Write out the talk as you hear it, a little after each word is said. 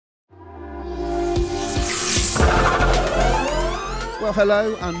Well,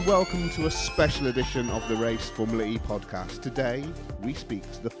 hello and welcome to a special edition of the Race Formula E podcast. Today, we speak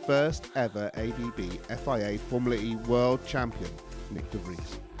to the first ever ABB FIA Formula E World Champion, Nyck de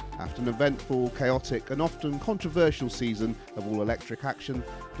Vries. After an eventful, chaotic and often controversial season of all-electric action,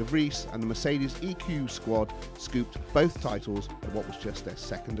 de Vries and the Mercedes EQ squad scooped both titles in what was just their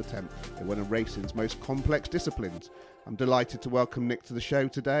second attempt at one of racing's most complex disciplines. I'm delighted to welcome Nyck to the show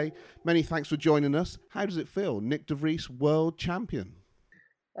today. Many thanks for joining us. How does it feel, Nyck de Vries, world champion?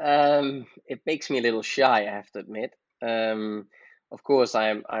 It makes me a little shy, I have to admit. Of course,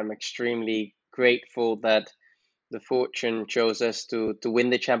 I'm extremely grateful that the fortune chose us to win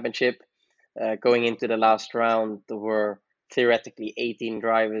the championship. Going into the last round, there were theoretically 18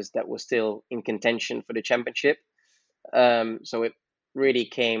 drivers that were still in contention for the championship. So it really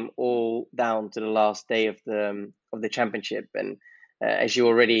came all down to the last day of the championship, and as you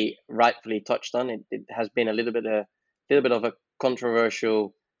already rightfully touched on, it has been a little bit of a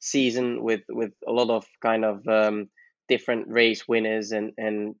controversial season with a lot of kind of different race winners and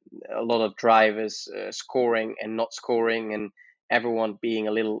a lot of drivers scoring and not scoring, and everyone being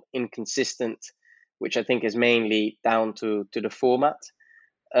a little inconsistent, which I think is mainly down to the format.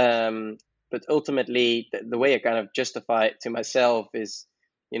 But ultimately, the way I kind of justify it to myself is,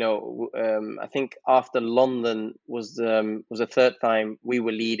 I think after London was the third time we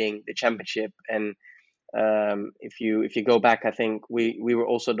were leading the championship, and if you go back, I think we were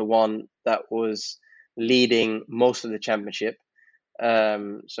also the one that was leading most of the championship.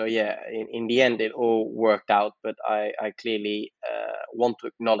 So yeah, in the end, it all worked out. But I clearly want to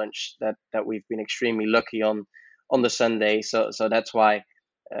acknowledge that we've been extremely lucky on the Sunday. So that's why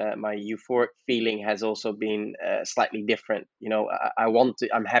my euphoric feeling has also been slightly different.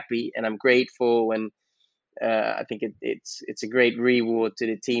 I'm happy and I'm grateful, and I think it's a great reward to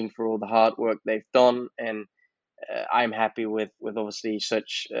the team for all the hard work they've done, and I'm happy with obviously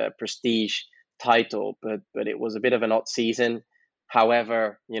such prestige title, but it was a bit of an odd season.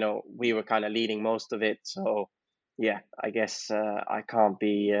 However, we were kind of leading most of it, so yeah, I guess I can't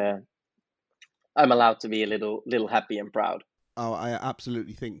be. I'm allowed to be a little happy and proud. Oh, I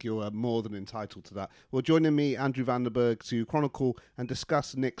absolutely think you're more than entitled to that. Well, joining me, Andrew Vanderberg, to chronicle and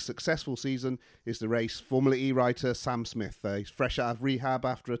discuss Nyck's successful season is the race Formula E writer Sam Smith. He's fresh out of rehab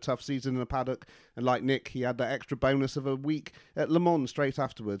after a tough season in the paddock, and like Nyck, he had that extra bonus of a week at Le Mans straight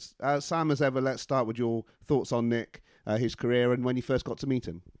afterwards. Sam, as ever, let's start with your thoughts on Nyck, his career, and when you first got to meet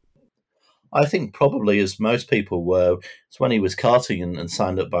him. I think probably, as most people were, it's when he was karting and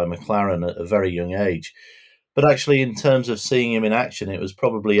signed up by McLaren at a very young age. But actually, in terms of seeing him in action, it was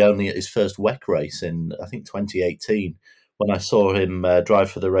probably only at his first WEC race in, I think, 2018, when I saw him drive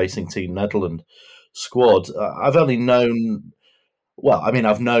for the Racing Team Netherlands squad. I've only known,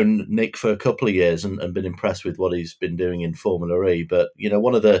 I've known Nyck for a couple of years and been impressed with what he's been doing in Formula E. But,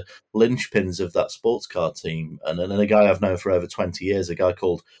 one of the linchpins of that sports car team, and a guy I've known for over 20 years, a guy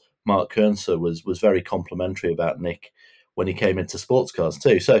called Mark Kernser, was very complimentary about Nyck when he came into sports cars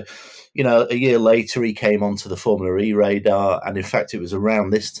too. So, a year later he came onto the Formula E radar, and in fact it was around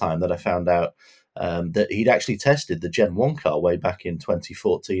this time that I found out that he'd actually tested the Gen 1 car way back in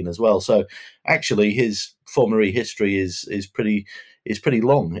 2014 as well. So actually his Formula E history is pretty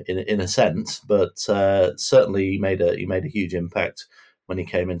long in a sense, but certainly he made a huge impact when he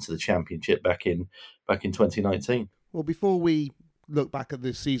came into the championship back in 2019. Well, before we look back at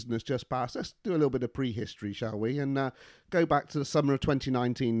this season that's just passed, let's do a little bit of prehistory, shall we? And go back to the summer of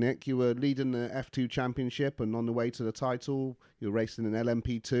 2019, Nyck. You were leading the F2 Championship and on the way to the title. You were racing in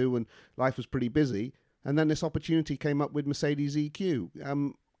LMP2 and life was pretty busy. And then this opportunity came up with Mercedes EQ.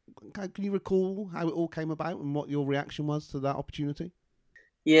 Can you recall how it all came about and what your reaction was to that opportunity?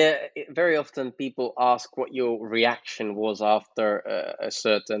 Yeah, very often people ask what your reaction was after a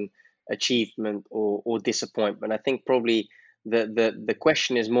certain achievement or disappointment. I think probably the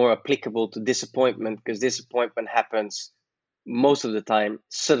question is more applicable to disappointment, because disappointment happens most of the time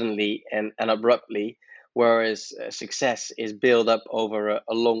suddenly and abruptly, whereas success is built up over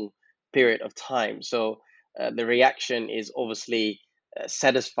a long period of time. So the reaction is obviously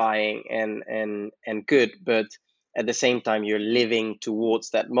satisfying and good, but at the same time you're living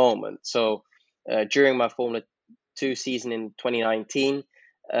towards that moment. So during my Formula 2 season in 2019,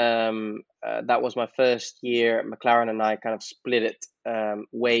 that was my first year. McLaren and I kind of split it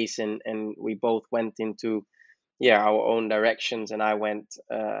ways, and we both went into our own directions, and I went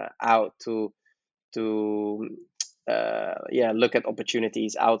out to look at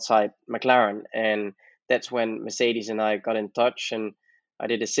opportunities outside McLaren, and that's when Mercedes and I got in touch, and I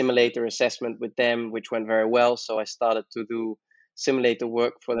did a simulator assessment with them, which went very well. So I started to do simulator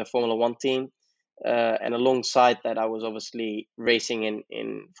work for the Formula One team. and alongside that, I was obviously racing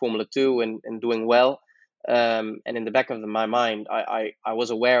in Formula 2 and doing well. And in the back of my mind, I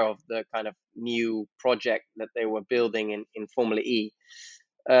was aware of the kind of new project that they were building in Formula E.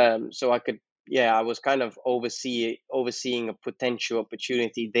 So I was kind of overseeing a potential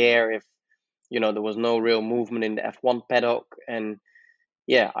opportunity there if, there was no real movement in the F1 paddock. And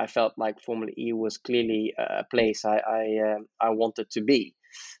yeah, I felt like Formula E was clearly a place I wanted to be.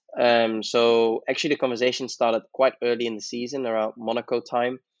 So actually, the conversation started quite early in the season, around Monaco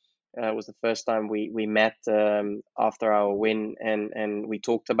time. It was the first time we met after our win, and we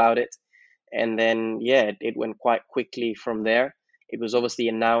talked about it. And then, yeah, it went quite quickly from there. It was obviously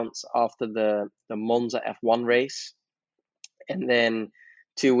announced after the Monza F1 race. And then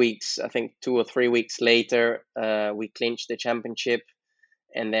 2 weeks, I think 2 or 3 weeks later, we clinched the championship.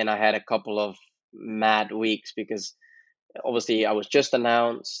 And then I had a couple of mad weeks because obviously I was just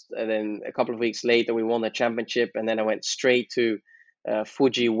announced, and then a couple of weeks later we won the championship, and then I went straight to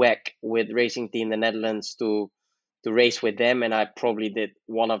Fuji WEC with Racing Team the Netherlands to race with them, and I probably did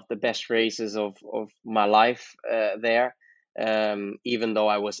one of the best races of my life there. Even though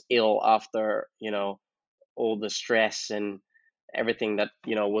I was ill after all the stress and everything that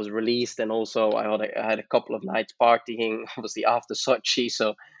was released, and also I had a couple of nights partying, obviously after Sochi,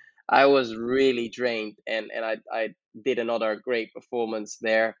 so I was really drained, and I did another great performance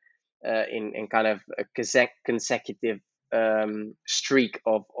there in kind of a consecutive streak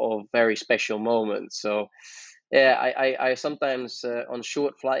of very special moments. So yeah, I sometimes on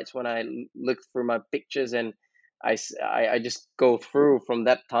short flights, when I look through my pictures and I just go through from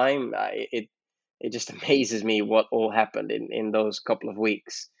that time, it just amazes me what all happened in those couple of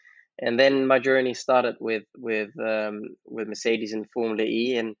weeks. And then my journey started with Mercedes and Formula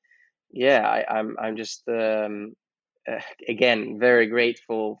E, and yeah, I'm just again very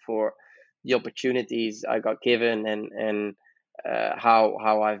grateful for the opportunities I got given, and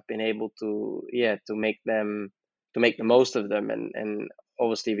how I've been able to make the most of them, and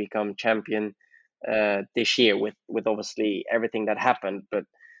obviously become champion this year with obviously everything that happened. But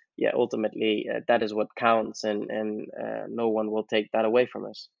yeah, ultimately that is what counts, and no one will take that away from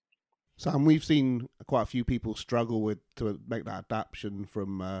us. Sam, we've seen quite a few people struggle to make that adaptation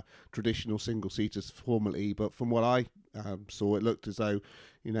from traditional single seaters to Formula E, but from what I saw, it looked as though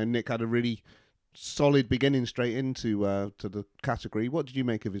Nyck had a really solid beginning straight into to the category. What did you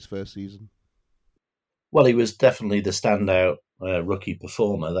make of his first season? Well, he was definitely the standout rookie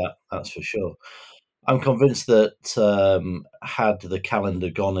performer, that's for sure. I'm convinced that had the calendar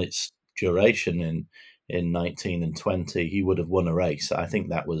gone its duration in 19 and 20, he would have won a race. I think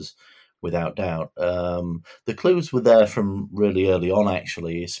that was without doubt. The clues were there from really early on,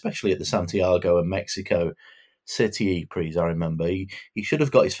 actually, especially at the Santiago and Mexico City Prix. I remember he should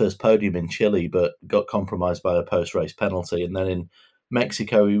have got his first podium in Chile, but got compromised by a post-race penalty. And then in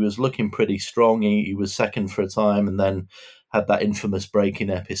Mexico, he was looking pretty strong. He was second for a time, and then had that infamous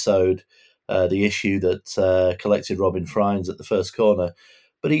braking episode, the issue that collected Robin Frines at the first corner.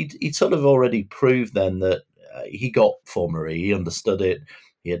 But he'd sort of already proved then that he got Formula E, he understood it,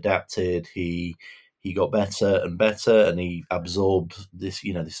 he adapted, he got better and better, and he absorbed this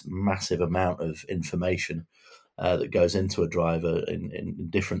massive amount of information that goes into a driver in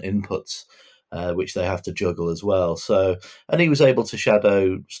different inputs, which they have to juggle as well. So, and he was able to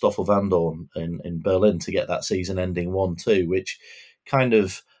shadow Stoffel Vandoorne in Berlin to get that season-ending 1-2, which kind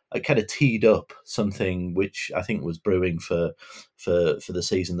of teed up something which I think was brewing for the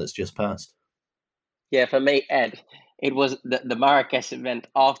season that's just passed. Yeah, if I may add, it was the Marrakesh event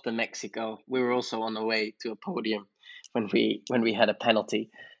after Mexico. We were also on the way to a podium when we had a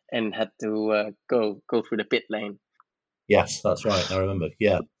penalty and had to go through the pit lane. Yes, that's right. I remember.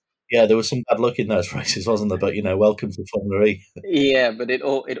 Yeah, there was some bad luck in those races, wasn't there? But welcome to Formula E. Yeah, but it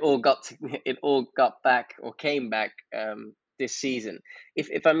all got back or came back this season.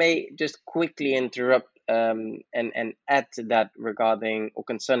 If I may just quickly interrupt and add to that regarding or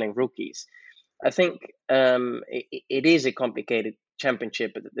concerning rookies. I think it is a complicated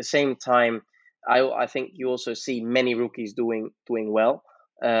championship, but at the same time, I think you also see many rookies doing well.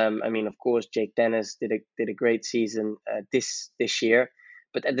 I mean, of course, Jake Dennis did a great season this year,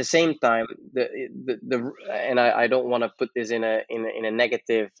 but at the same time, the and I don't want to put this in a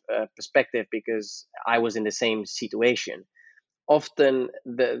negative perspective, because I was in the same situation. Often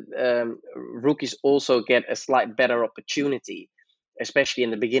the rookies also get a slight better opportunity, especially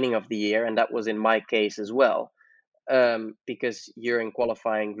in the beginning of the year, and that was in my case as well, because you're in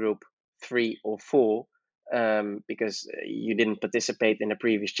qualifying group 3 or 4, because you didn't participate in the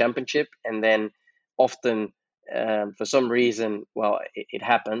previous championship, and then often For some reason, well, it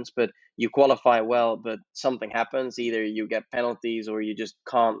happens, but you qualify well, but something happens. Either you get penalties or you just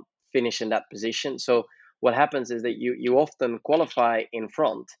can't finish in that position. So what happens is that you often qualify in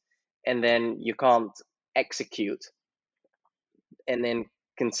front, and then you can't execute, and then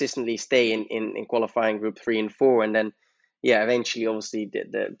consistently stay in qualifying group 3 and 4, and then eventually, obviously,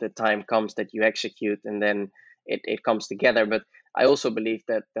 the time comes that you execute, and then it comes together. But I also believe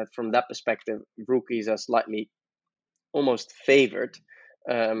that from that perspective, rookies are slightly almost favored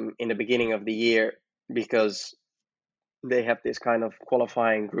in the beginning of the year, because they have this kind of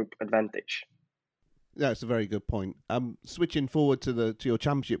qualifying group advantage. Yeah, it's a very good point. Switching forward to your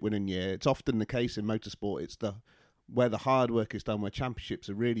championship winning year, it's often the case in motorsport. It's where the hard work is done, where championships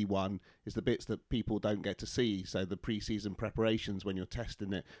are really won, is the bits that people don't get to see. So the pre-season preparations, when you're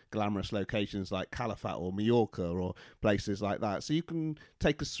testing at glamorous locations like Calafat or Mallorca or places like that. So you can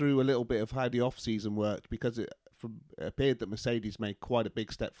take us through a little bit of how the off-season worked, because it appeared that Mercedes made quite a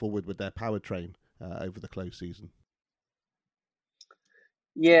big step forward with their powertrain over the close season.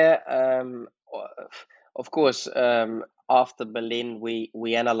 Yeah, of course. After Berlin,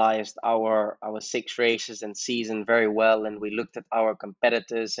 we analyzed our 6 races and season very well, and we looked at our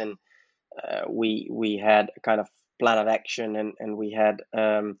competitors, and we had a kind of plan of action, and we had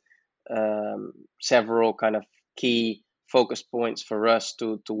several kind of key focus points for us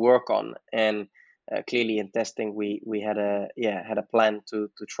to work on. And clearly in testing, we had a plan to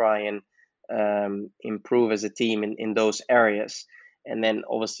try and improve as a team in those areas. And then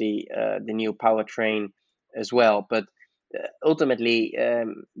obviously the new powertrain as well. But ultimately,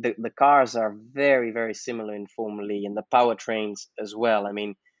 the cars are very, very similar in Formula E, and the powertrains as well. I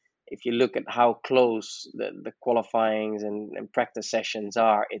mean, if you look at how close the qualifyings and practice sessions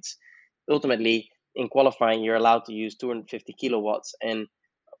are, it's ultimately, in qualifying, you're allowed to use 250 kilowatts, and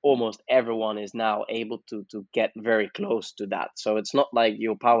almost everyone is now able to get very close to that. So it's not like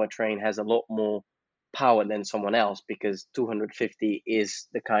your powertrain has a lot more power than someone else, because 250 is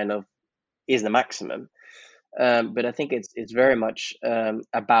the maximum. But I think it's very much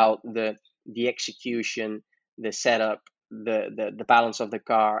about the execution, the setup, the balance of the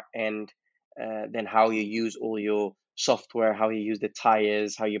car, and then how you use all your software, how you use the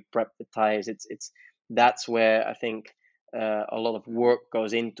tires, how you prep the tires. That's where I think a lot of work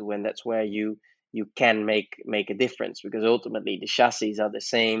goes into, and that's where you can make a difference, because ultimately the chassis are the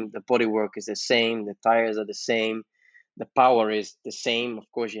same, the bodywork is the same, the tires are the same, the power is the same. Of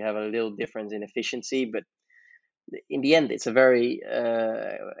course, you have a little difference in efficiency, but in the end, it's a very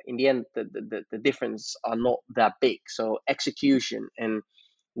in the end, the difference are not that big. So execution and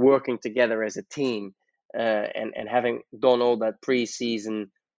working together as a team, and having done all that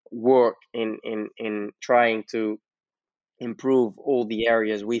pre-season work in trying to improve all the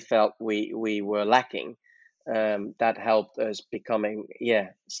areas we felt we were lacking, that helped us becoming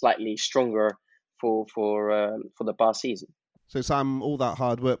slightly stronger for the past season. So, Sam, all that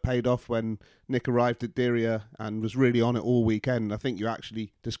hard work paid off when Nyck arrived at Diriyah and was really on it all weekend. I think you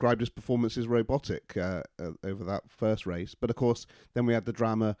actually described his performance as robotic over that first race. But, of course, then we had the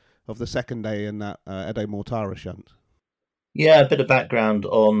drama of the second day in that Edo Mortara shunt. Yeah, a bit of background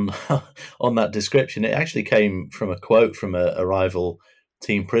on on that description. It actually came from a quote from a rival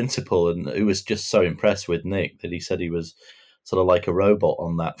team principal, and who was just so impressed with Nyck that he said he was sort of like a robot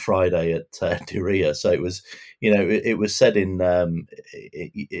on that Friday at Diriyah. So it was, it was said in the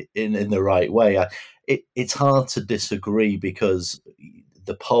right way. It's hard to disagree, because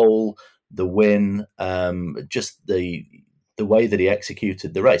the pole, the win, just the way that he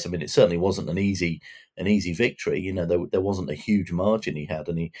executed the race. I mean, it certainly wasn't an easy victory. There wasn't a huge margin he had,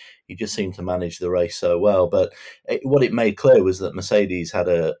 and he just seemed to manage the race so well. But what it made clear was that Mercedes had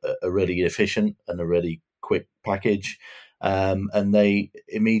a really efficient and a really quick package, and they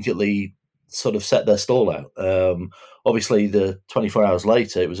immediately sort of set their stall out. Obviously, the 24 hours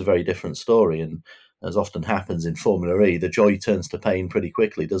later, it was a very different story, and as often happens in Formula E, the joy turns to pain pretty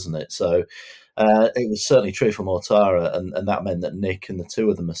quickly, doesn't it? So it was certainly true for Mortara, and that meant that Nyck and the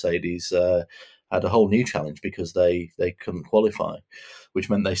two other Mercedes had a whole new challenge, because they couldn't qualify, which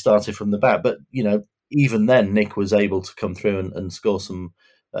meant they started from the back. But even then, Nyck was able to come through and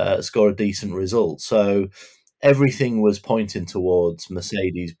score a decent result. So everything was pointing towards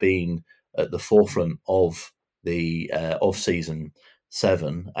Mercedes being at the forefront of the off-season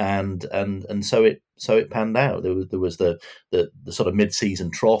 7, and so it panned out. There was the sort of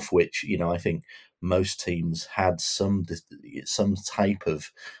mid-season trough, which I think most teams had some type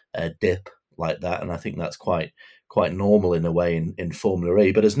of dip like that, and I think that's quite normal in a way in Formula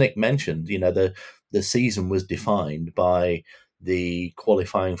E. But as Nyck mentioned, the season was defined by the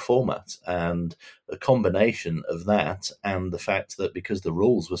qualifying format, and a combination of that and the fact that because the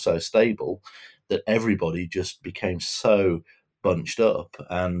rules were so stable, that everybody just became so bunched up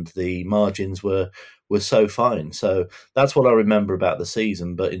and the margins were so fine. So that's what I remember about the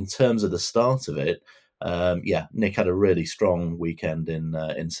season. But in terms of the start of it, Nyck had a really strong weekend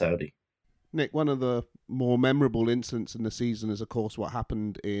in Saudi. Nyck, one of the more memorable incidents in the season is, of course, what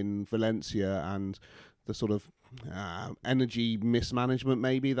happened in Valencia and the sort of energy mismanagement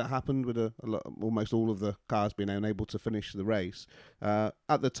maybe that happened with almost all of the cars being unable to finish the race.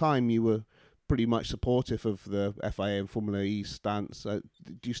 At the time, you were pretty much supportive of the FIA and Formula E stance. Do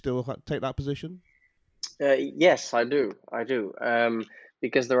you still take that position? Yes, I do. I do.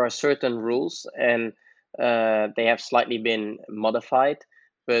 Because there are certain rules, and they have slightly been modified.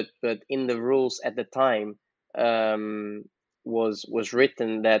 But in the rules at the time, was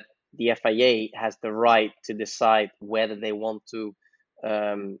written that the FIA has the right to decide whether they want to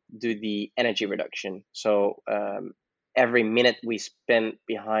do the energy reduction. So every minute we spend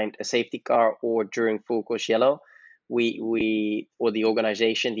behind a safety car or during full course yellow, we or the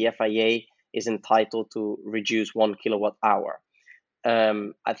organization, the FIA, is entitled to reduce 1 kilowatt hour.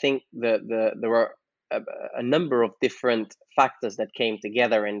 I think there were a number of different factors that came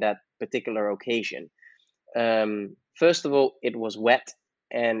together in that particular occasion. First of all, it was wet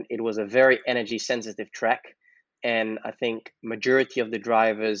and it was a very energy sensitive track, and I think majority of the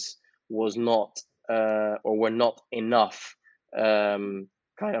drivers was not or were not enough kind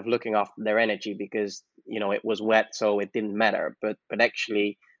of looking after their energy, because it was wet, so it didn't matter. But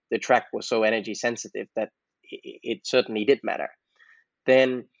actually, the track was so energy sensitive that it certainly did matter.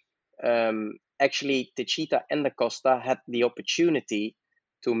 Then actually Techeetah and Da Costa had the opportunity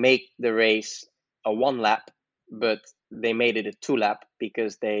to make the race a 1 lap, but they made it a 2 lap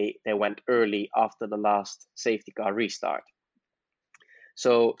because they went early after the last safety car restart.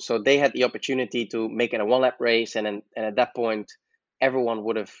 So they had the opportunity to make it a 1 lap race, and at that point everyone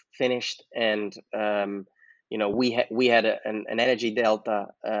would have finished, and we had an energy delta,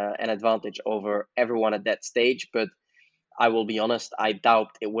 an advantage over everyone at that stage. But I will be honest, I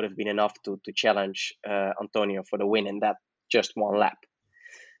doubt it would have been enough to challenge Antonio for the win in that just 1 lap.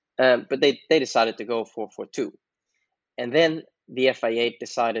 But they decided to go for 2. And then the FIA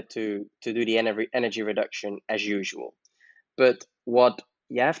decided to do the energy reduction as usual. But what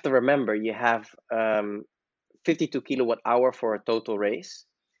you have to remember, you have 52 kilowatt hour for a total race.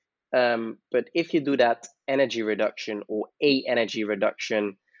 But if you do that energy reduction or a energy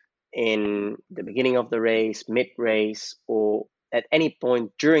reduction in the beginning of the race, mid-race, or at any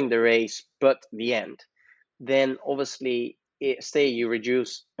point during the race but the end, then obviously say you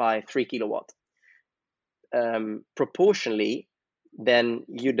reduce by 3 kilowatt. Proportionally, then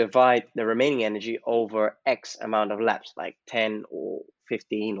you divide the remaining energy over X amount of laps, like 10 or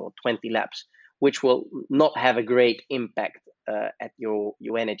 15 or 20 laps, which will not have a great impact at your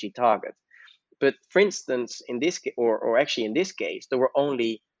energy target. But for instance, in this case, or actually in this case, there were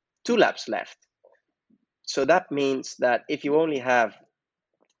only 2 laps left. So that means that if you only have,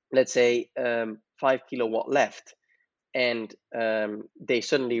 let's say, 5 kilowatt left, and they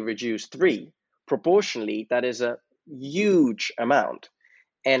suddenly reduce 3, proportionally, that is a huge amount.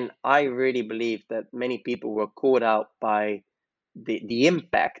 And I really believe that many people were caught out by the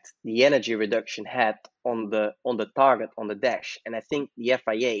impact the energy reduction had on the target, on the dash. And I think the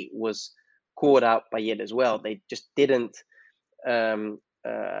FIA was caught out by it as well. They just didn't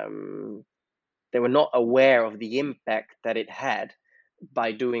they were not aware of the impact that it had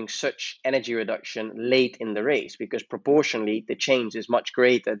by doing such energy reduction late in the race, because proportionally the change is much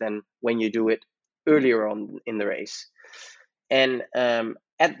greater than when you do it earlier on in the race. And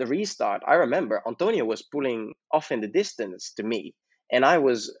at the restart, I remember Antonio was pulling off in the distance to me, and I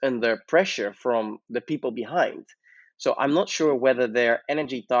was under pressure from the people behind. So I'm not sure whether their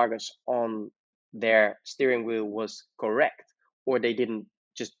energy targets on their steering wheel was correct, or they didn't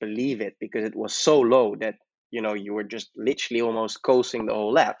just believe it because it was so low that you were just literally almost coasting the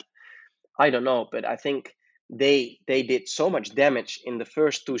whole lap. I don't know, but I think they did so much damage in the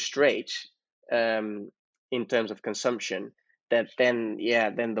first 2 straights in terms of consumption, that then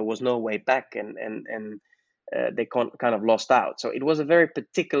there was no way back, and they kind of lost out. So it was a very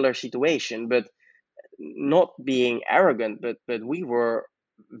particular situation, but not being arrogant, but we were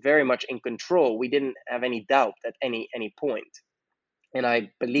very much in control. We didn't have any doubt at any point. And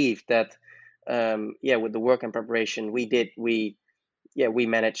I believe that with the work and preparation we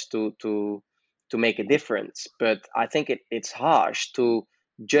managed to make a difference. But I think it's harsh to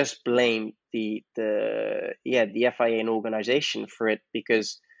just blame the FIA and organization for it,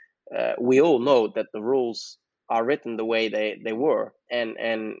 because we all know that the rules are written the way they were,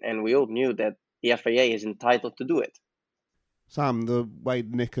 and we all knew that the FIA is entitled to do it. Sam, the way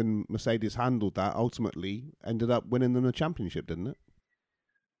Nyck and Mercedes handled that ultimately ended up winning them the championship, didn't it?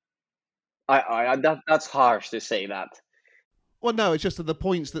 That's harsh to say that. Well, no, it's just that the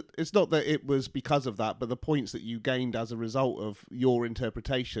points that it's not that it was because of that, but the points that you gained as a result of your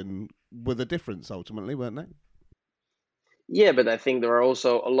interpretation were the difference ultimately, weren't they? Yeah, but I think there are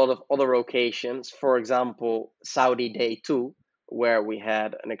also a lot of other occasions, for example, Saudi Day 2, where we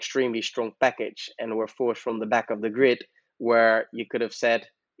had an extremely strong package and were forced from the back of the grid, where you could have said,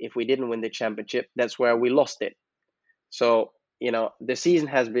 if we didn't win the championship, that's where we lost it. So, the season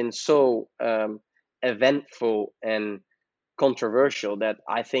has been so eventful and controversial that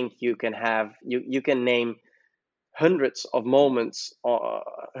I think you can name hundreds of moments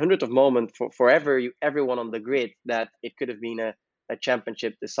for everyone on the grid that it could have been a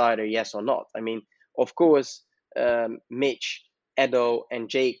championship decider, yes or not. I mean, of course, Mitch, Edo, and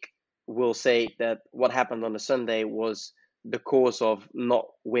Jake will say that what happened on the Sunday was the cause of not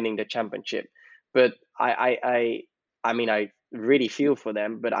winning the championship. But I mean, I really feel for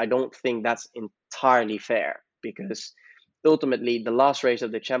them, but I don't think that's entirely fair, because ultimately the last race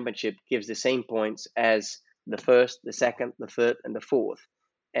of the championship gives the same points as the first, the second, the third, and the fourth,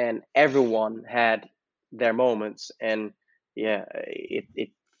 and everyone had their moments. And yeah, it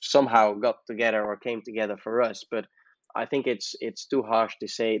somehow got together or came together for us. But I think it's too harsh to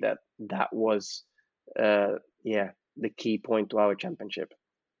say that that was the key point to our championship.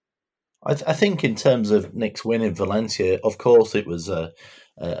 I think in terms of Nyck's win in Valencia, of course it was a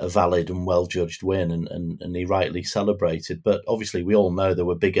valid and well judged win, and he rightly celebrated. But obviously, we all know there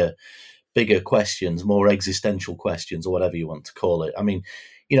were bigger questions, more existential questions, or whatever you want to call it. I mean,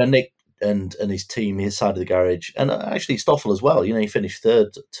 Nyck and his team, his side of the garage, and actually Stoffel as well. He finished third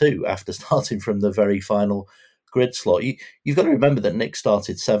too after starting from the very final grid slot. You've got to remember that Nyck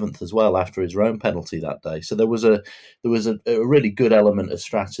started seventh as well after his Rome penalty that day. So there was a really good element of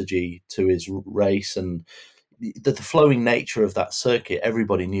strategy to his race, and the flowing nature of that circuit,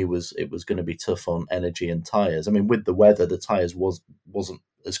 everybody knew it was going to be tough on energy and tyres. I mean, with the weather, the tyres wasn't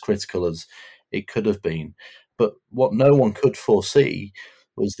as critical as it could have been. But what no one could foresee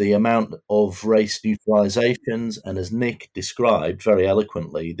was the amount of race neutralizations, and as Nyck described very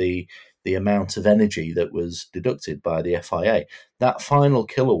eloquently, the amount of energy that was deducted by the FIA. That final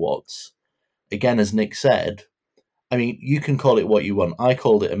kilowatts, again, as Nyck said, I mean, you can call it what you want. I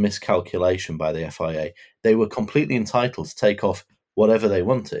called it a miscalculation by the FIA. They were completely entitled to take off whatever they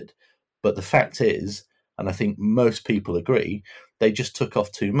wanted. But the fact is, and I think most people agree, they just took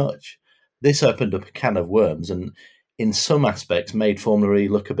off too much. This opened up a can of worms and in some aspects made Formula E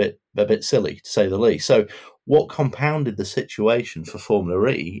look a bit silly, to say the least. So what compounded the situation for Formula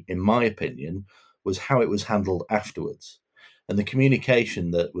E, in my opinion, was how it was handled afterwards. And the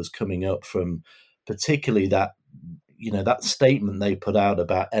communication that was coming up from particularly that statement they put out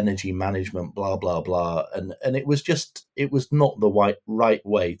about energy management, blah blah blah, and it was not the right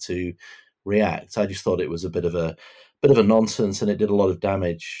way to react. I just thought it was a bit of a nonsense, and it did a lot of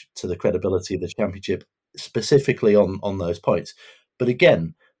damage to the credibility of the championship, specifically on those points. But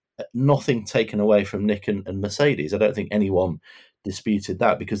again, nothing taken away from Nyck and Mercedes. I don't think anyone disputed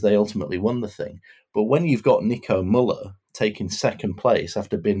that, because they ultimately won the thing. But when you've got Nico Muller taking second place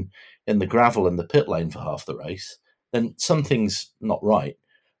after being in the gravel in the pit lane for half the race, then something's not right.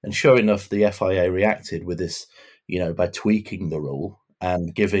 And sure enough, the FIA reacted with this, by tweaking the rule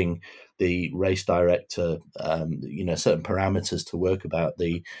and giving the race director, certain parameters to work about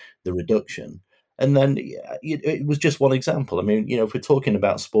the reduction. And then it was just one example. I mean, if we're talking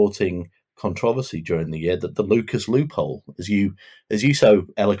about sporting controversy during the year, that the Lucas loophole, as you so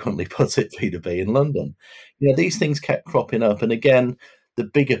eloquently put it, P2B, in London, these things kept cropping up. And again, the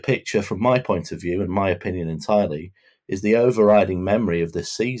bigger picture, from my point of view, and my opinion entirely, is the overriding memory of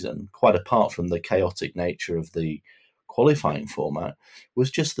this season, quite apart from the chaotic nature of the qualifying format, was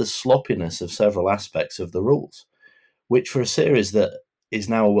just the sloppiness of several aspects of the rules, which for a series that is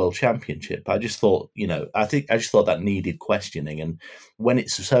now a world championship, I just thought, I just thought that needed questioning. And when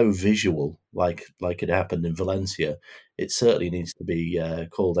it's so visual, like it happened in Valencia, it certainly needs to be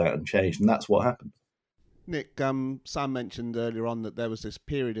called out and changed. And that's what happened. Nyck, Sam mentioned earlier on that there was this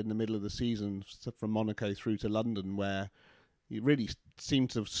period in the middle of the season from Monaco through to London where you really seemed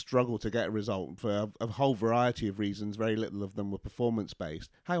to struggle to get a result for a whole variety of reasons. Very little of them were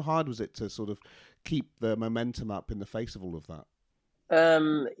performance-based. How hard was it to sort of keep the momentum up in the face of all of that?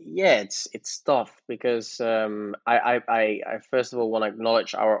 Yeah, it's tough, because I first of all want to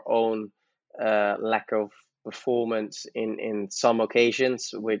acknowledge our own lack of performance in some occasions,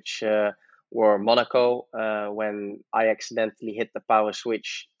 which were Monaco, when I accidentally hit the power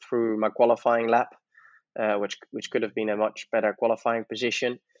switch through my qualifying lap, which could have been a much better qualifying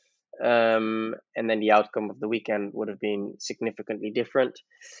position. And then the outcome of the weekend would have been significantly different.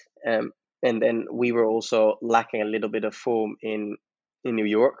 And then we were also lacking a little bit of form in New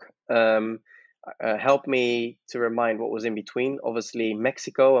York. Help me to remind what was in between. Obviously,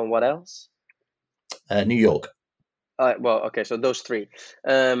 Mexico, and what else? New York. Well, okay, so those three.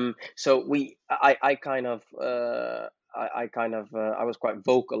 So I kind of, I was quite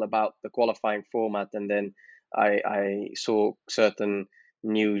vocal about the qualifying format, and then I saw certain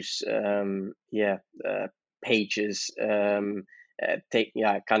news, pages,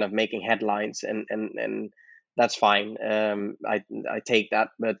 kind of making headlines, and that's fine. I take that,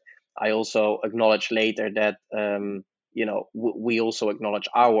 but I also acknowledge later that we also acknowledge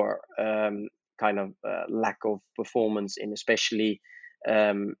our kind of lack of performance in especially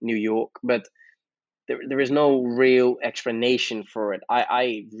New York, but there is no real explanation for it.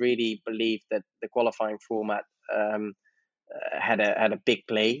 I really believe that the qualifying format had a big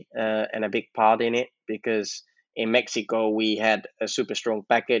play and a big part in it, because in Mexico we had a super strong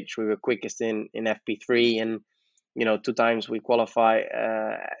package. We were quickest in FP3, and 2 times we qualify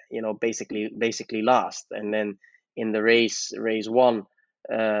basically last. And then in the race one,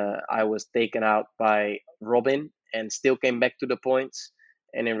 I was taken out by Robin and still came back to the points.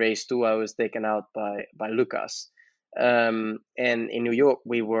 And in race 2, I was taken out by Lucas. And in New York,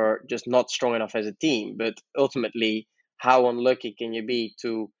 we were just not strong enough as a team. But ultimately, how unlucky can you be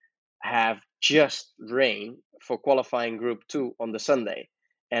to have just rain for qualifying Group 2 on the Sunday,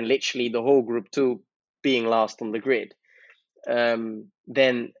 and literally the whole Group 2 being last on the grid?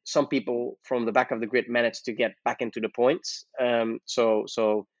 Then some people from the back of the grid managed to get back into the points.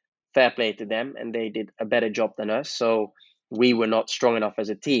 So fair play to them, and they did a better job than us. So we were not strong enough as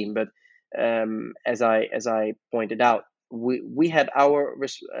a team. But as I pointed out, we had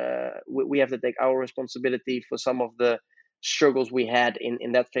we have to take our responsibility for some of the struggles we had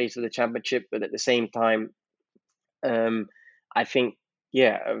in that phase of the championship. But at the same time, I think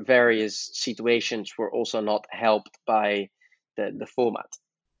various situations were also not helped by the format.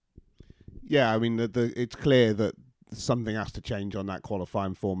 Yeah, I mean, it's clear that something has to change on that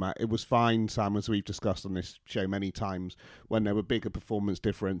qualifying format. It was fine, Sam, as we've discussed on this show many times, when there were bigger performance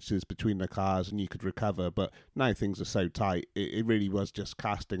differences between the cars and you could recover. But now things are so tight, it really was just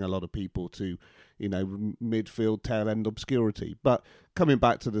casting a lot of people to, midfield tail end obscurity. But coming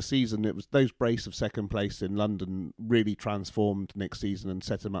back to the season, it was those brace of second place in London really transformed next season and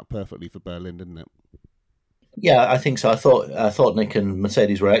set him up perfectly for Berlin, didn't it? Yeah, I think so. I thought Nick and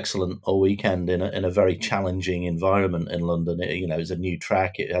Mercedes were excellent all weekend in a very challenging environment in London. It was a new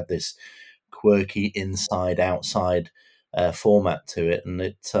track. It had this quirky inside-outside format to it, and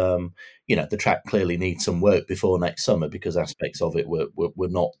the track clearly needs some work before next summer, because aspects of it were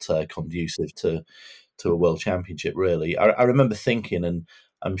not conducive to a world championship. Really, I remember thinking, and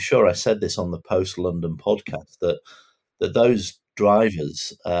I'm sure I said this on the post London podcast, that those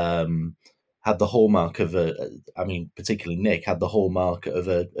drivers. Had the hallmark of particularly Nick had the hallmark of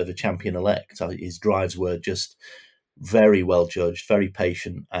a champion elect. His drives were just very well judged, very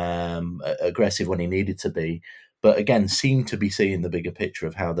patient, aggressive when he needed to be, but again seemed to be seeing the bigger picture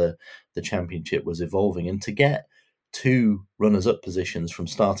of how the championship was evolving. And to get 2 runners-up positions from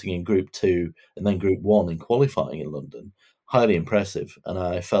starting in Group 2 and then Group 1 in qualifying in London, highly impressive, and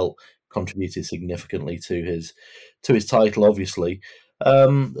I felt contributed significantly to his title, obviously.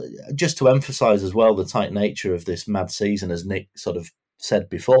 Just to emphasise as well the tight nature of this mad season, as Nick sort of said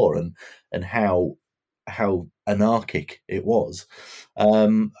before, and how anarchic it was.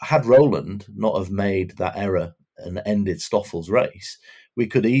 Had Roland not have made that error and ended Stoffel's race, we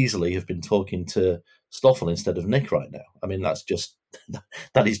could easily have been talking to Stoffel instead of Nick right now. I mean, that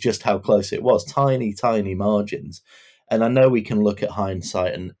is just how close it was. Tiny margins. And I know we can look at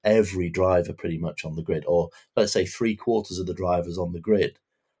hindsight and every driver pretty much on the grid, or let's say 3/4 of the drivers on the grid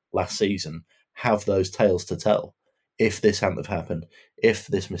last season, have those tales to tell. If this hadn't have happened, if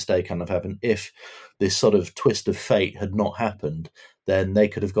this mistake hadn't have happened, if this sort of twist of fate had not happened, then they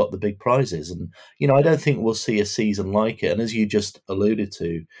could have got the big prizes. And, I don't think we'll see a season like it. And as you just alluded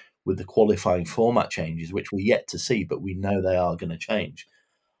to, with the qualifying format changes, which we're yet to see, but we know they are going to change,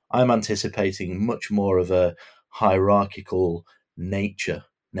 I'm anticipating much more of a hierarchical nature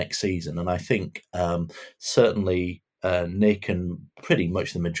next season. And I think certainly Nick and pretty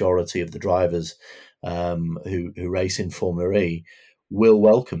much the majority of the drivers who race in Formula E will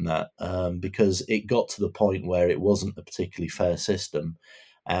welcome that, because it got to the point where it wasn't a particularly fair system.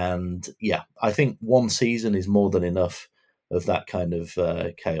 And I think one season is more than enough of that kind of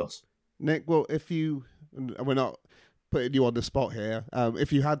chaos. Nyck, well, and we're not putting you on the spot here,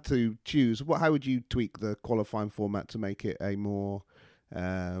 if you had to choose, how would you tweak the qualifying format to make it a more,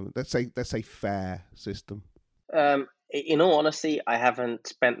 let's say, fair system? In all honesty, I haven't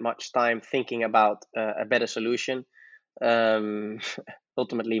spent much time thinking about a better solution. Um,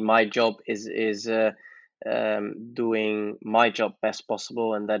 Ultimately, my job is doing my job best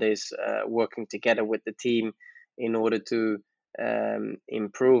possible, and that is working together with the team in order to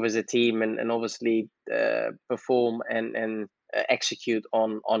improve as a team and obviously perform and execute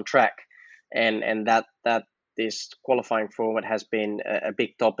on track. And that this qualifying format has been a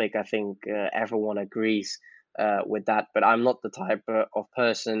big topic. I think everyone agrees with that. But I'm not the type of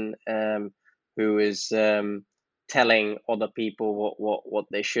person who is telling other people what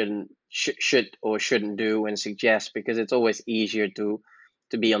they should or shouldn't do and suggest, because it's always easier to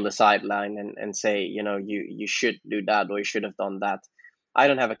be on the sideline and say, you should do that or you should have done that. I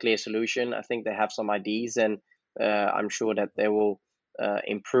don't have a clear solution. I think they have some ideas, and I'm sure that they will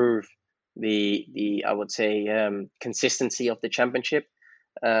improve the I would say consistency of the championship.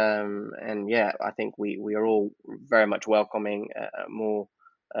 And yeah, I think we are all very much welcoming a more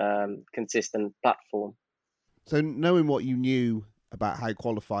consistent platform. So knowing what you knew about how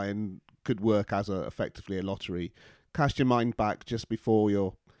qualifying could work as effectively a lottery, cast your mind back just before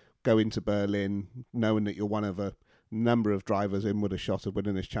you're going to Berlin, knowing that you're one of a number of drivers in with a shot of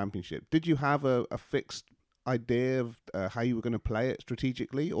winning this championship. Did you have a fixed idea of how you were going to play it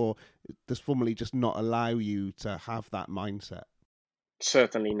strategically, or does Formula E just not allow you to have that mindset?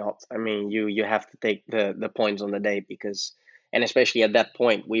 Certainly not. I mean, you have to take the points on the day, because, and especially at that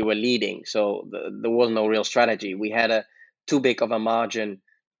point, we were leading, so there was no real strategy. We had a too big of a margin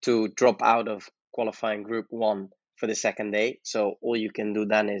to drop out of qualifying Group One for the second day. So all you can do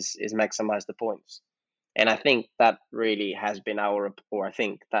then is maximize the points. And I think that really has been or I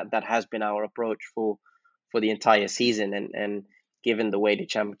think that has been our approach for the entire season. And given the way the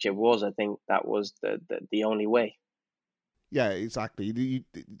championship was, I think that was the only way. Yeah, exactly.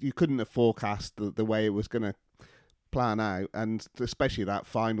 You couldn't have forecast the way it was going to plan out, and especially that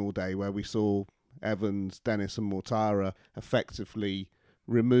final day where we saw Evans, Dennis, and Mortara effectively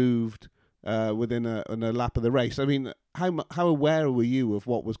removed within a lap of the race. I mean, how aware were you of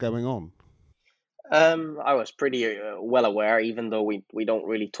what was going on? I was pretty well aware, even though we don't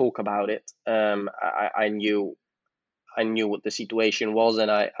really talk about it. I knew what the situation was, and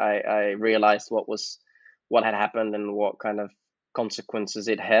I realized what had happened and what kind of consequences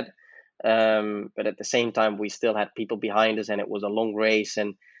it had. But at the same time, we still had people behind us, and it was a long race.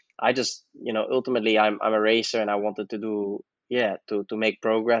 And I just, ultimately, I'm a racer, and I wanted to do, yeah, to make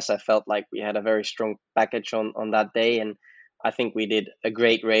progress. I felt like we had a very strong package on that day, and I think we did a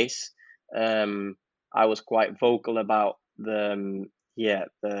great race. I was quite vocal about the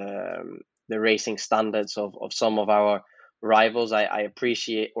racing standards of some of our rivals. I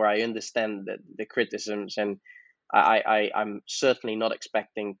appreciate, or I understand the criticisms, and I'm certainly not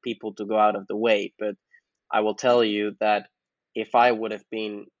expecting people to go out of the way. But I will tell you that if I would have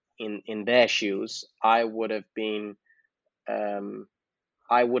been in their shoes, um,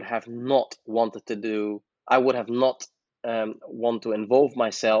 I would have not wanted to do. I would have not want to involve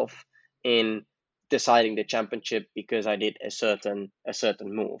myself in deciding the championship because I did a certain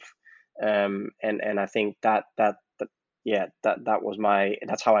move. And I think that yeah, that was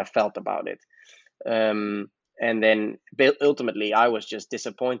that's how I felt about it. Um, and then ultimately, I was just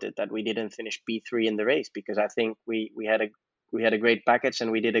disappointed that we didn't finish P3 in the race, because I think we had a great package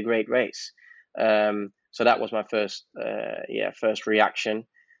and we did a great race. So that was my first reaction.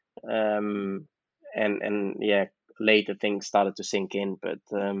 Um, and yeah, later things started to sink in, but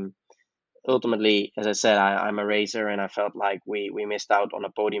ultimately, as I said, I'm a racer, and I felt like we missed out on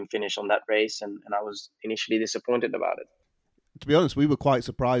a podium finish on that race, and I was initially disappointed about it. To be honest, we were quite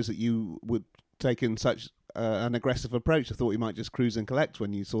surprised that you would take in such an aggressive approach. I thought you might just cruise and collect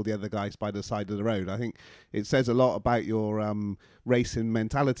when you saw the other guys by the side of the road. I think it says a lot about your racing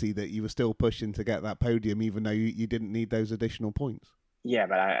mentality that you were still pushing to get that podium, even though you didn't need those additional points. Yeah,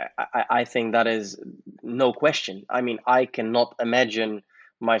 but I think that is no question. I mean, I cannot imagine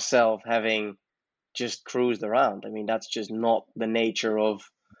myself having just cruised around. I mean, that's just not the nature of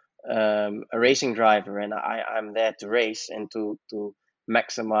a racing driver, and I'm there to race and to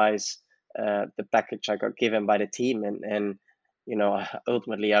maximize the package I got given by the team, and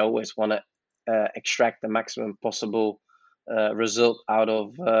ultimately I always want to extract the maximum possible result out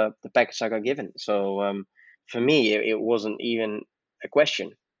of the package I got given. So for me, it wasn't even a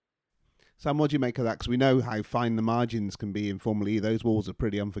question. Sam, what do you make of that? Because we know how fine the margins can be in Formula E. Those walls are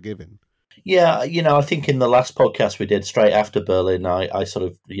pretty unforgiving. Yeah, I think in the last podcast we did straight after Berlin, I sort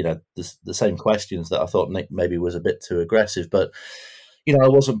of, the same questions that I thought Nyck maybe was a bit too aggressive, but I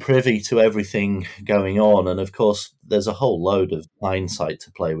wasn't privy to everything going on, and of course, there's a whole load of hindsight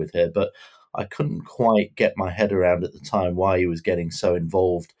to play with here, but I couldn't quite get my head around at the time why he was getting so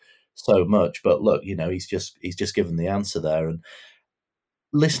involved so much. But look, he's just given the answer there, and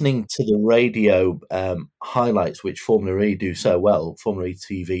listening to the radio highlights, which Formula E do so well. Formula E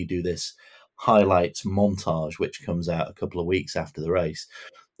TV do this highlights montage, which comes out a couple of weeks after the race.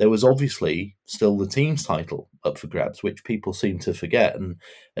 There was obviously still the team's title up for grabs, which people seem to forget. And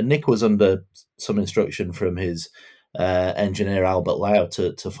Nyck was under some instruction from his engineer Albert Lau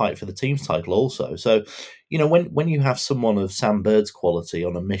to fight for the team's title also. So, when you have someone of Sam Bird's quality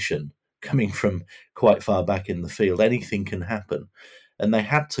on a mission coming from quite far back in the field, anything can happen, and they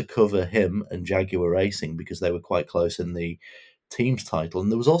had to cover him and Jaguar Racing because they were quite close in the team's title.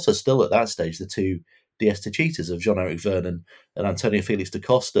 And there was also still at that stage the two Diesta cheaters of Jean-Eric Vergne and Antonio Felix da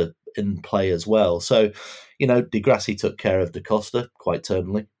Costa in play as well. So, Di Grassi took care of da Costa quite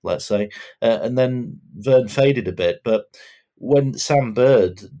terminally, let's say, and then Vergne faded a bit. But when Sam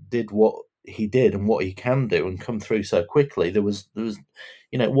Bird did what he did and what he can do and come through so quickly, there was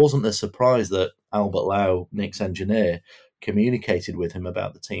it wasn't a surprise that Albert Lau, Nyck's engineer, communicated with him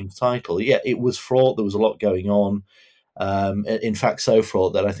about the team's title. Yeah, it was fraught. There was a lot going on. In fact, so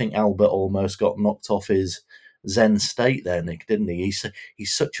fraught that I think Albert almost got knocked off his Zen state there, Nyck, didn't he?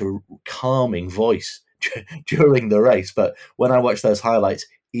 He's such a calming voice during the race. But when I watched those highlights,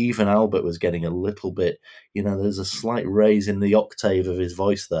 even Albert was getting a little bit, there's a slight raise in the octave of his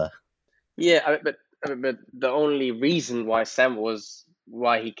voice there. Yeah, but the only reason why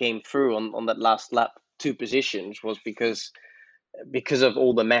he came through on that last lap, 2 positions, was because of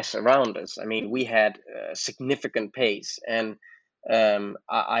all the mess around us. I mean, we had significant pace, and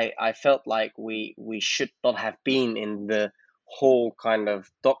I felt like we should not have been in the whole kind of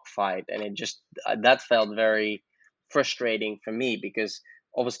dogfight, and it just that felt very frustrating for me because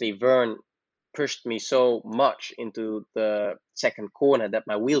obviously Vern pushed me so much into the second corner that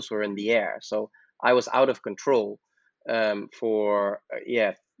my wheels were in the air, so I was out of control for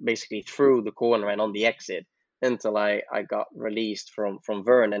basically through the corner and on the exit until I got released from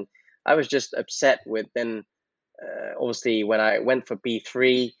Vern. And I was just upset with then obviously when I went for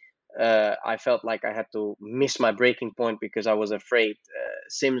P3, I felt like I had to miss my braking point because I was afraid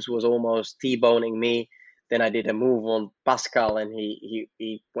Sims was almost T-boning me. Then I did a move on Pascal and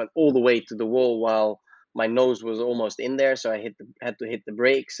he went all the way to the wall while my nose was almost in there, so I had to hit the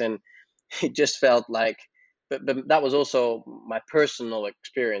brakes, and it just felt like but that was also my personal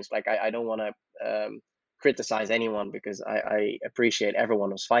experience. Like I don't want to criticize anyone because I appreciate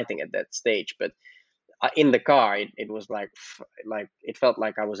everyone was fighting at that stage. But in the car, it was like it felt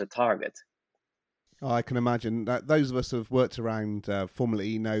like I was a target. Oh, I can imagine that those of us who have worked around Formula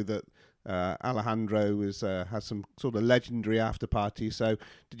E know that Alejandro has some sort of legendary after party. So,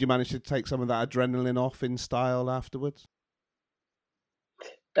 did you manage to take some of that adrenaline off in style afterwards?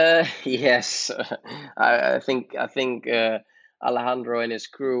 Yes, I think Alejandro and his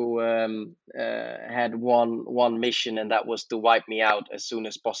crew had one mission, and that was to wipe me out as soon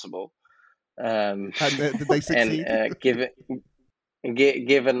as possible. Um, And did they and succeed?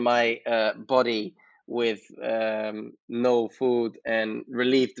 given my body with no food and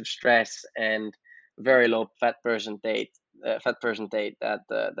relieved of stress and very low fat percentage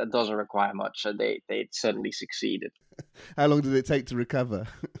that doesn't require much, so they certainly succeeded. How long did it take to recover?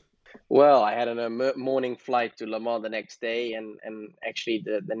 Well, I had a morning flight to Le Mans the next day, and actually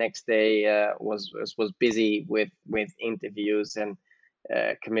the next day was busy with interviews and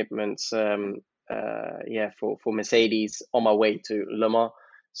commitments. For Mercedes on my way to Le Mans,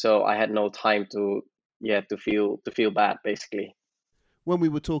 so I had no time to feel bad basically. When we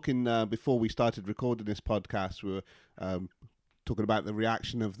were talking before we started recording this podcast, we were um, talking about the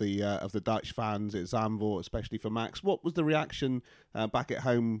reaction of the Dutch fans at Zandvoort, especially for Max. What was the reaction back at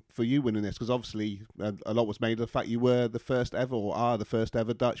home for you winning this? Because obviously a lot was made of the fact you were the first ever, or are the first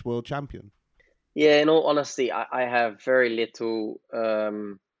ever Dutch world champion. Yeah, in all honesty, I have very little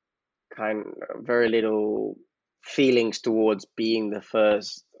feelings towards being the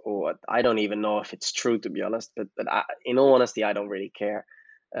first, or I don't even know if it's true to be honest. But in all honesty, I don't really care.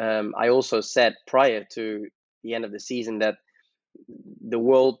 I also said prior to the end of the season that the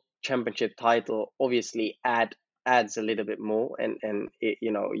world championship title obviously adds a little bit more, and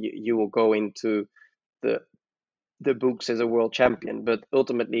you will go into the the books as a world champion. But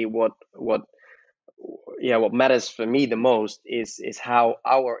ultimately, what matters for me the most is how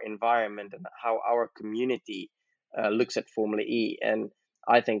our environment and how our community looks at Formula E. And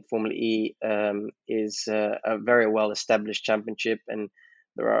I think Formula E is a very well established championship, and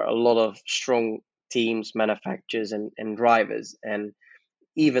there are a lot of strong teams, manufacturers, and drivers. And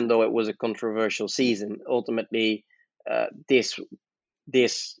even though it was a controversial season, ultimately this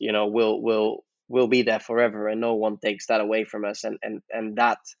will be there forever, and no one takes that away from us. And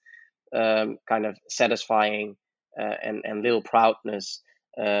that kind of satisfying and little proudness,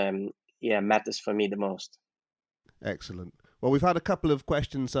 matters for me the most. Excellent. Well, we've had a couple of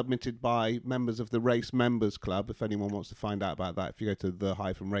questions submitted by members of the Race Members Club. If anyone wants to find out about that, if you go to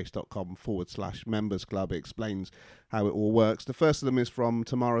the-race.com/members club, it explains how it all works. The first of them is from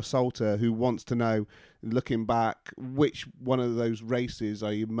Tamara Salter, who wants to know, looking back, which one of those races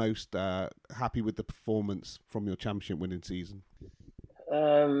are you most happy with the performance from your championship winning season?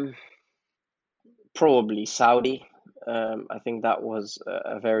 Probably Saudi. I think that was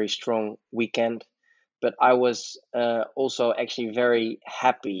a very strong weekend. But I was also actually very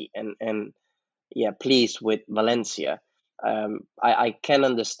happy and pleased with Valencia. I can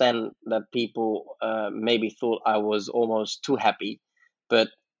understand that people maybe thought I was almost too happy, but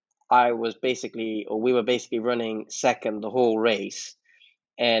we were basically running second the whole race,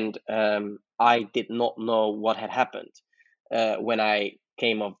 and I did not know what had happened when I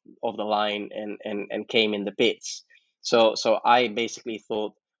came off the line and came in the pits. So I basically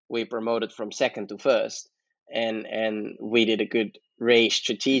thought we promoted from second to first, and we did a good race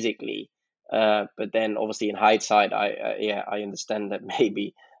strategically. But then, obviously, in hindsight, I understand that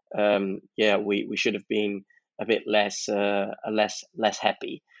maybe we should have been a bit less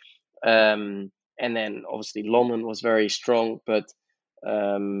happy. And then, obviously, London was very strong, but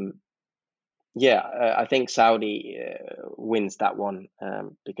I think Saudi wins that one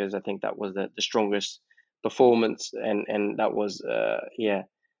because I think that was the strongest performance, and that was a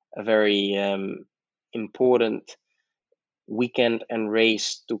very important weekend and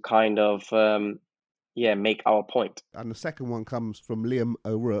race to kind of make our point. And the second one comes from Liam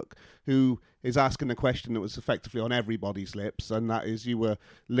O'Rourke, who is asking a question that was effectively on everybody's lips, and that is, you were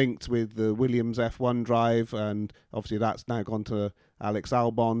linked with the Williams F1 drive, and obviously that's now gone to Alex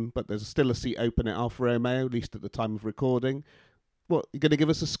Albon, but there's still a seat open at Alfa Romeo, at least at the time of recording. What, you going to give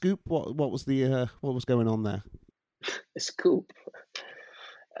us a scoop? What was going on there? A scoop.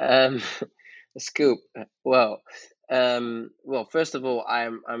 A scoop. Well, first of all,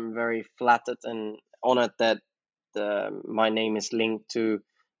 I'm very flattered and honored that my name is linked to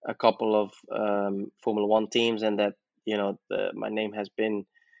a couple of Formula One teams, and that my name has been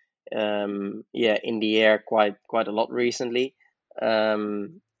in the air quite a lot recently.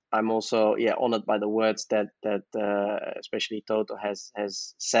 I'm also honored by the words that especially Toto has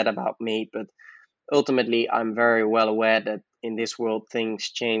said about me, but ultimately I'm very well aware that in this world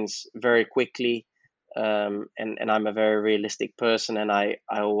things change very quickly, and I'm a very realistic person, and I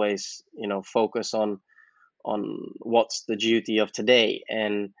always focus on what's the duty of today,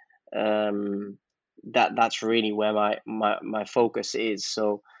 and that's really where my focus is.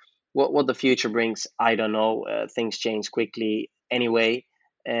 So what the future brings, I don't know. Things change quickly anyway,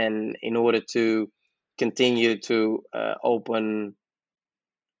 and in order to continue to open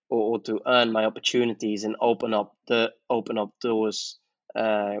or to earn my opportunities and open up doors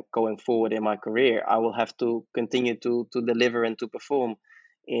going forward in my career, I will have to continue to deliver and to perform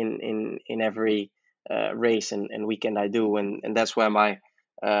in every race and weekend I do, and that's where my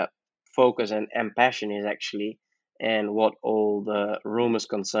focus and passion is actually. And what all the rumors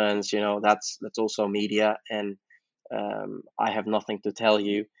concerns, that's also media, and I have nothing to tell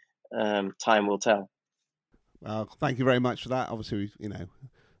you. Time will tell. Well, thank you very much for that. Obviously,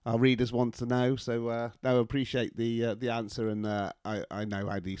 our readers want to know, so I appreciate the answer, and I know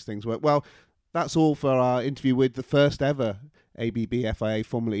how these things work. Well, that's all for our interview with the first ever ABB FIA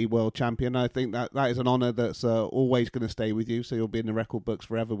Formula E World Champion. I think that is an honour that's always going to stay with you, so you'll be in the record books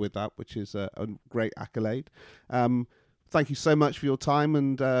forever with that, which is a great accolade. Thank you so much for your time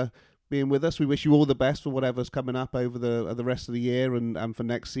and being with us. We wish you all the best for whatever's coming up over the rest of the year and for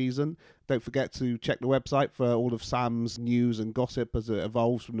next season. Don't forget to check the website for all of Sam's news and gossip as it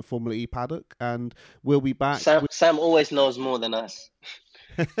evolves from the Formula E paddock, and we'll be back. Sam always knows more than us.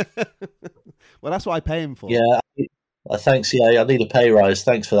 Well, that's what I pay him for. Yeah, thanks. Yeah, I need a pay rise.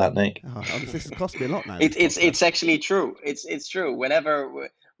 Thanks for that, Nick. This has cost me a lot now. It's actually true. It's true. Whenever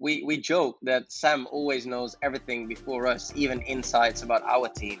we joke that Sam always knows everything before us, even insights about our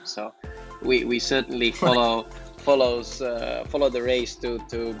team. So we certainly follow the race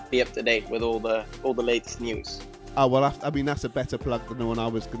to be up to date with all the latest news. Oh, well, I mean, that's a better plug than the one I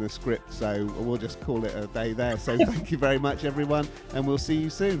was going to script, so we'll just call it a day there. So thank you very much, everyone, and we'll see you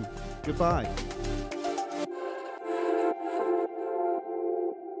soon. Goodbye.